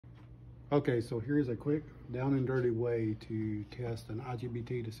Okay, so here's a quick down and dirty way to test an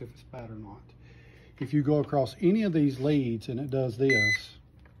IGBT to see if it's bad or not. If you go across any of these leads and it does this,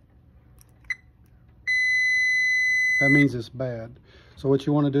 that means it's bad. So what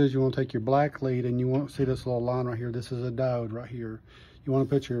you want to do is you want to take your black lead, and you want to see this little line right here. This is a diode right here. You want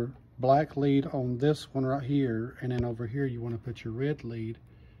to put your black lead on this one right here, and then over here you want to put your red lead,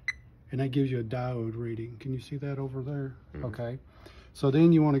 and that gives you a diode reading. Can you see that over there? Mm-hmm. Okay. So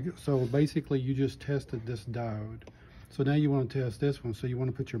then you want to, so basically you just tested this diode. So now you want to test this one. So you want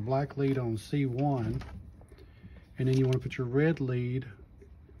to put your black lead on C1, and then you want to put your red lead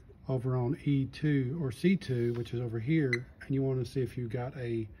over on E2 or C2, which is over here, and you want to see if you got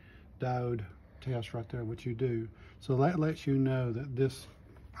a diode test right there, which you do. So that lets you know that this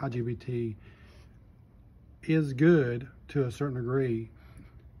IGBT is good to a certain degree.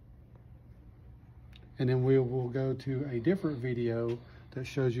 And then we will go to a different video that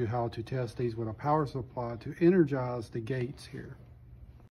shows you how to test these with a power supply to energize the gates here.